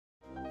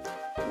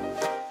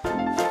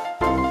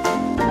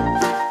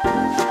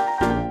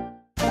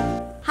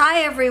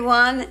Hi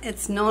everyone,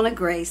 it's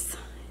NonnaGrace,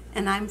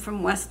 and I'm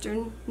from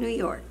Western New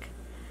York.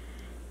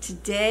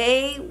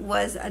 Today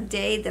was a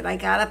day that I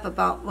got up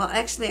about, well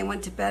actually I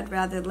went to bed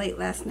rather late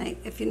last night.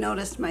 If you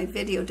noticed, my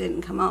video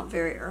didn't come out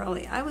very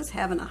early. I was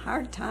having a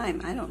hard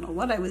time. I don't know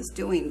what I was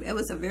doing. It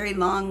was a very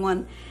long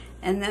one,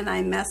 and then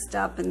I messed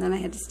up, and then I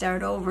had to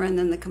start over, and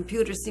then the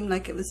computer seemed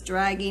like it was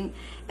dragging.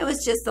 It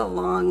was just a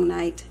long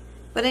night.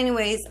 But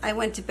anyways, I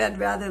went to bed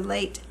rather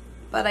late,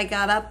 but I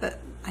got up at,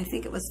 I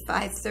think it was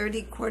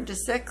 5:30,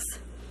 5:45.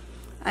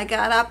 I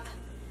got up,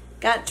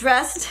 got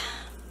dressed,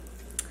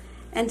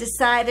 and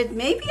decided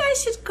maybe I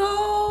should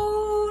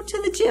go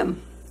to the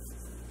gym.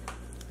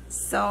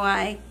 So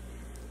I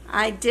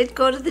did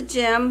go to the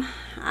gym.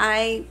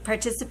 I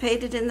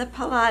participated in the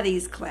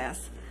Pilates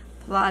class.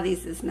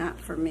 Pilates is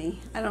not for me.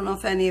 I don't know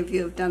if any of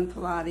you have done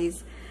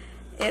Pilates.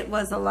 It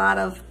was a lot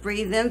of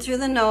breathe in through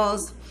the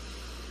nose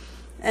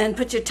and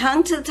put your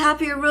tongue to the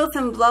top of your roof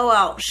and blow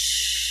out.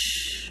 Shh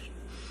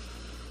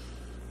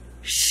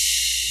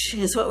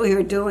is what we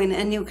were doing,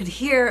 and you could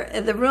hear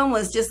the room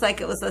was just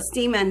like it was a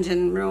steam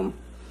engine room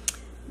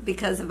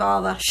because of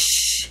all the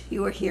shh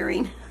you were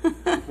hearing.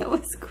 It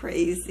was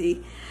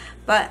crazy.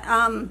 But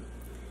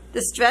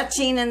the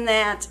stretching and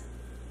that,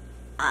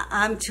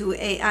 I'm too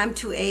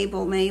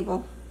able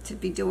to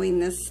be doing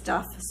this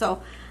stuff.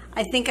 So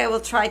I think I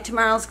will try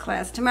tomorrow's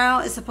class.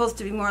 Tomorrow is supposed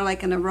to be more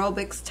like an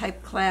aerobics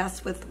type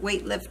class with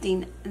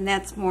weightlifting, and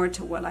that's more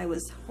to what I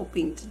was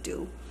hoping to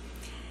do.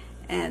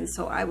 And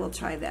so I will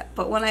try that.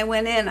 But when I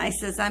went in, I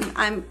says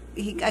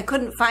I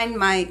couldn't find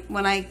my,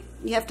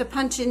 you have to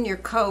punch in your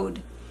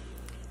code,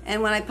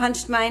 and when I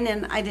punched mine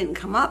in, I didn't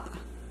come up.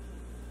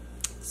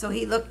 So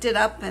he looked it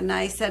up, and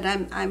I said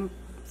I'm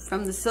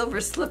from the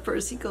Silver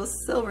Slippers. He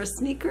goes, Silver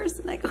Sneakers?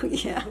 And I go,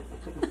 yeah.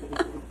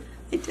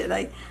 I did.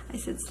 I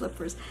said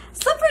slippers.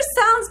 Slippers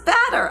sounds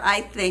better,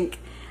 I think.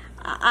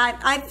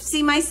 I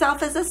see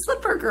myself as a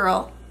slipper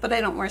girl, but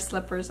I don't wear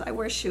slippers. I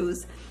wear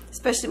shoes,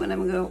 especially when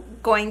I'm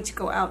going to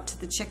go out to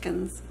the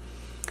chickens.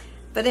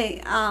 But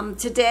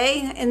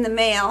today in the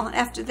mail,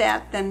 after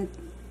that, then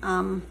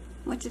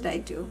what did I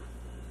do?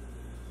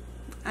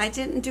 I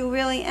didn't do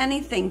really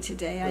anything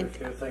today. Put a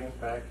few things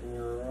back in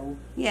your room?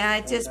 Yeah,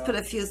 I just put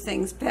a few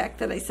things back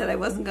that I said I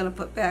wasn't going to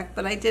put back,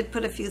 but I did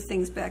put a few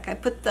things back. I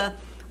put the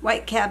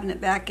white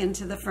cabinet back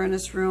into the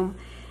furnace room,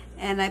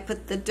 and I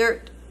put the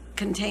dirt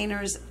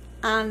containers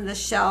on the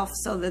shelf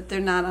so that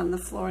they're not on the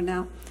floor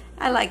now.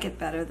 I like it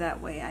better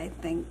that way, I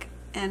think.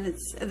 And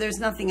there's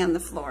nothing on the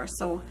floor,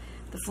 so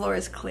the floor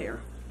is clear.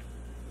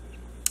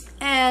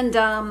 And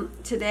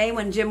today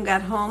when Jim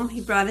got home, he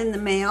brought in the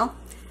mail,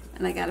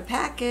 and I got a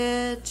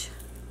package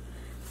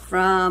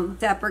from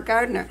Sapper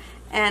Gardener.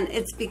 And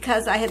it's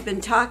because I had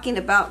been talking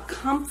about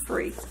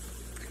comfrey.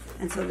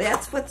 And so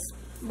that's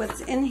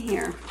what's in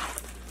here.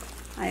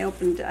 I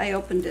opened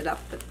it up,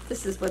 but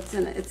this is what's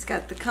in it. It's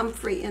got the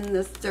comfrey in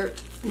this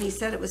dirt, and he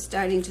said it was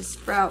starting to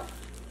sprout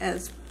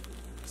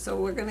so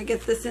we're going to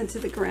get this into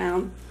the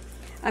ground.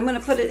 I'm going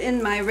to put it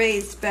in my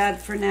raised bed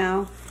for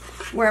now,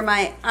 where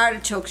my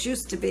artichokes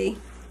used to be,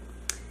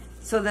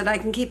 so that I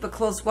can keep a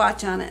close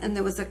watch on it. And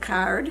there was a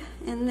card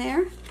in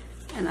there,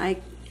 and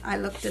I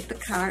looked at the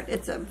card.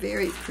 It's a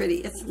very pretty,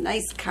 it's a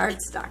nice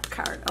cardstock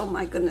card. Oh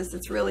my goodness,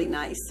 it's really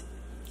nice.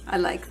 I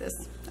like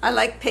this. I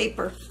like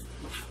paper.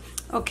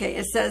 Okay,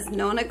 it says,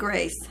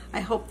 NonnaGrace,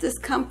 I hope this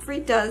comfrey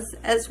does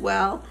as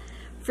well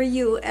for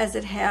you as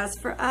it has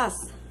for us.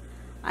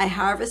 I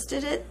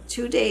harvested it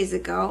 2 days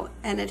ago,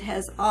 and it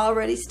has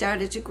already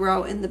started to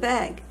grow in the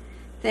bag.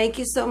 Thank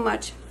you so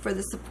much for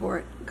the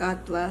support.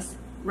 God bless.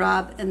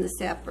 Rob and the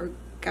Sapper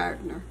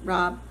Gardener.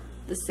 Rob,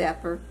 the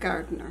Sapper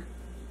Gardener.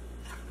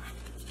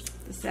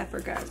 The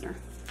Sapper Gardener.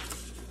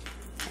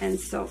 And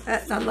so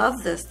I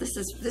love this. This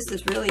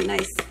is really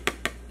nice.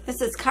 This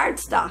is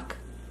cardstock.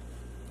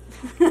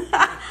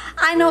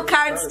 I know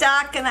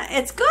cardstock, and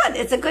it's good.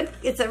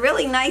 It's a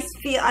really nice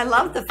feel. I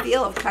love the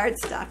feel of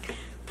cardstock.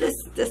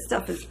 This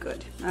stuff is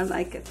good. I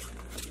like it.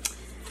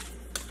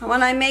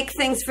 When I make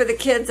things for the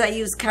kids, I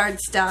use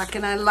cardstock,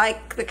 and I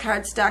like the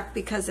cardstock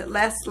because it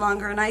lasts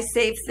longer, and I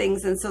save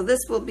things, and so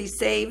this will be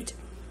saved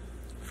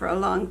for a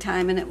long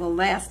time, and it will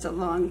last a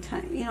long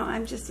time. You know,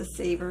 I'm just a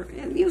saver.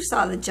 And you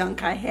saw the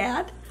junk I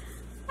had.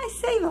 I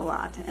save a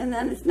lot, and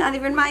then it's not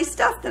even my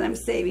stuff that I'm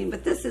saving,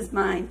 but this is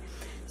mine.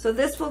 So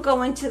this will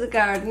go into the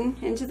garden,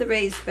 into the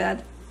raised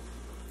bed.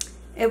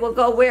 It will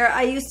go where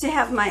I used to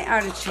have my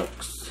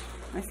artichokes.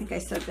 I think I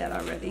said that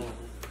already.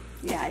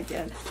 Yeah, I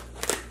did.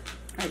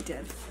 I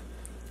did.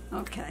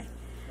 Okay.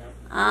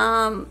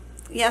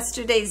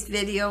 Yesterday's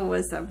video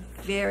was a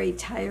very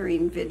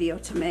tiring video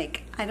to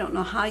make. I don't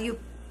know how you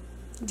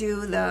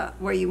do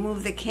where you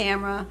move the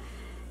camera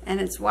and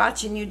it's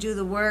watching you do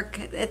the work.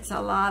 It's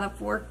a lot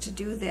of work to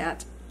do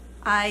that.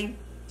 I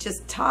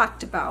just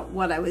talked about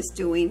what I was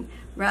doing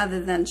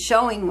rather than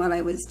showing what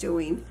I was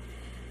doing.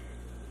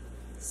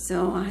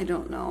 So I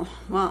don't know.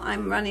 Well,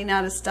 I'm running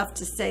out of stuff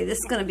to say. This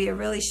is going to be a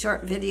really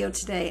short video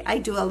today. I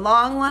do a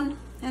long one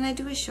and I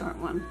do a short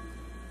one.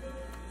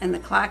 and the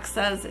clock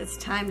says it's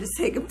time to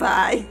say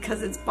goodbye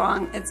because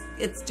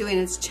it's doing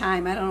its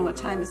chime. I don't know what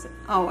time is it.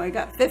 Oh, I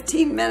got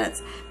 15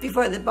 minutes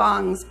before the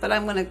bongs, but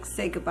I'm going to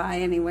say goodbye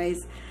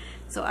anyways.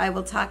 So I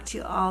will talk to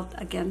you all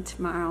again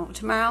tomorrow.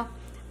 Tomorrow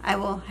I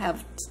will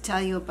have to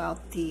tell you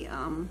about the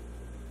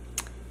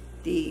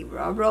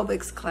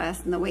aerobics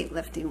class and the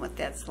weightlifting, what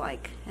that's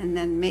like. And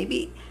then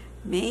maybe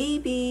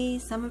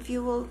some of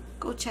you will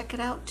go check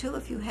it out too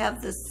if you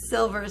have the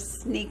silver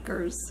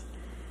sneakers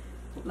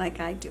like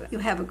I do. You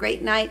have a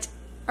great night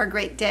or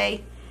great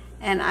day,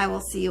 and I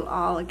will see you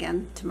all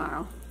again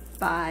tomorrow.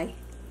 Bye.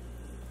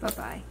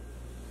 Bye-bye.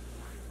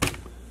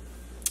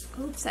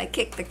 Oops, I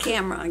kicked the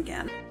camera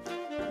again.